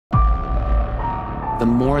The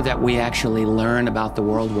more that we actually learn about the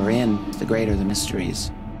world we're in, the greater the mysteries.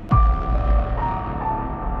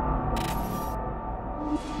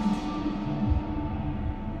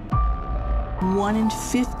 One in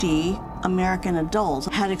 50 American adults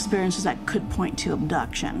had experiences that could point to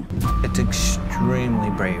abduction. It's extremely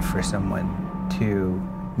brave for someone to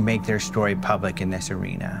make their story public in this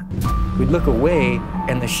arena. We'd look away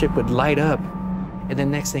and the ship would light up, and the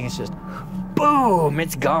next thing is just, boom,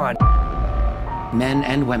 it's gone. Men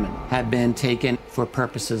and women have been taken for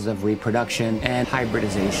purposes of reproduction and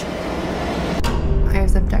hybridization. I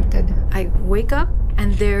was abducted. I wake up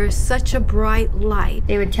and there's such a bright light.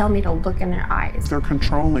 They would tell me to look in their eyes. They're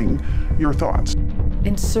controlling your thoughts.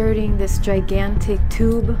 Inserting this gigantic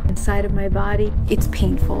tube inside of my body, it's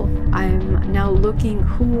painful. I'm now looking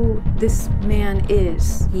who this man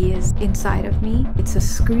is. He is inside of me. It's a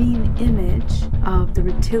screen image of the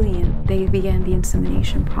reptilian. They began the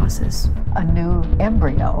insemination process. A new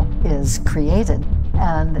embryo is created,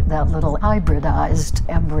 and that little hybridized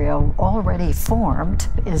embryo already formed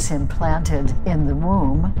is implanted in the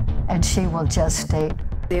womb, and she will gestate.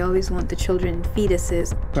 They always want the children in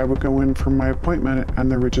fetuses. I would go in for my appointment and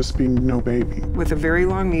there would just be no baby. With a very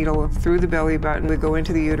long needle through the belly button, we go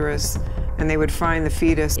into the uterus and they would find the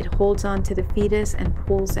fetus. It holds on to the fetus and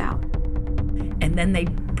pulls out. And then they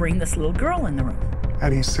bring this little girl in the room.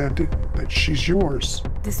 And he said that she's yours.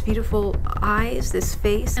 This beautiful eyes, this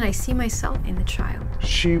face, and I see myself in the child.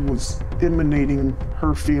 She was emanating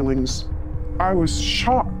her feelings. I was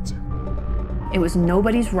shocked. It was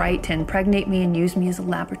nobody's right to impregnate me and use me as a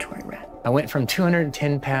laboratory rat. I went from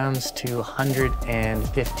 210 pounds to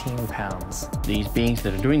 115 pounds. These beings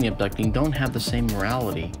that are doing the abducting don't have the same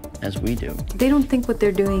morality as we do. They don't think what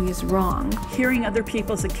they're doing is wrong. Hearing other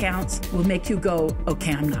people's accounts will make you go,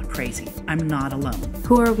 okay, I'm not crazy. I'm not alone.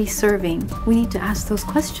 Who are we serving? We need to ask those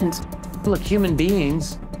questions. Look, human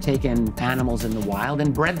beings taken animals in the wild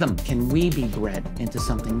and bred them. Can we be bred into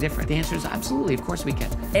something different? The answer is absolutely, of course we can.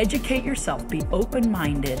 Educate yourself, be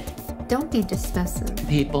open-minded. Don't be dismissive.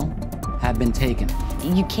 People have been taken.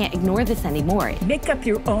 You can't ignore this anymore. Make up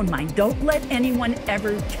your own mind. Don't let anyone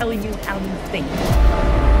ever tell you how to think.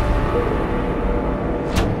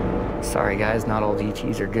 Sorry guys, not all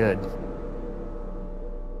ETs are good.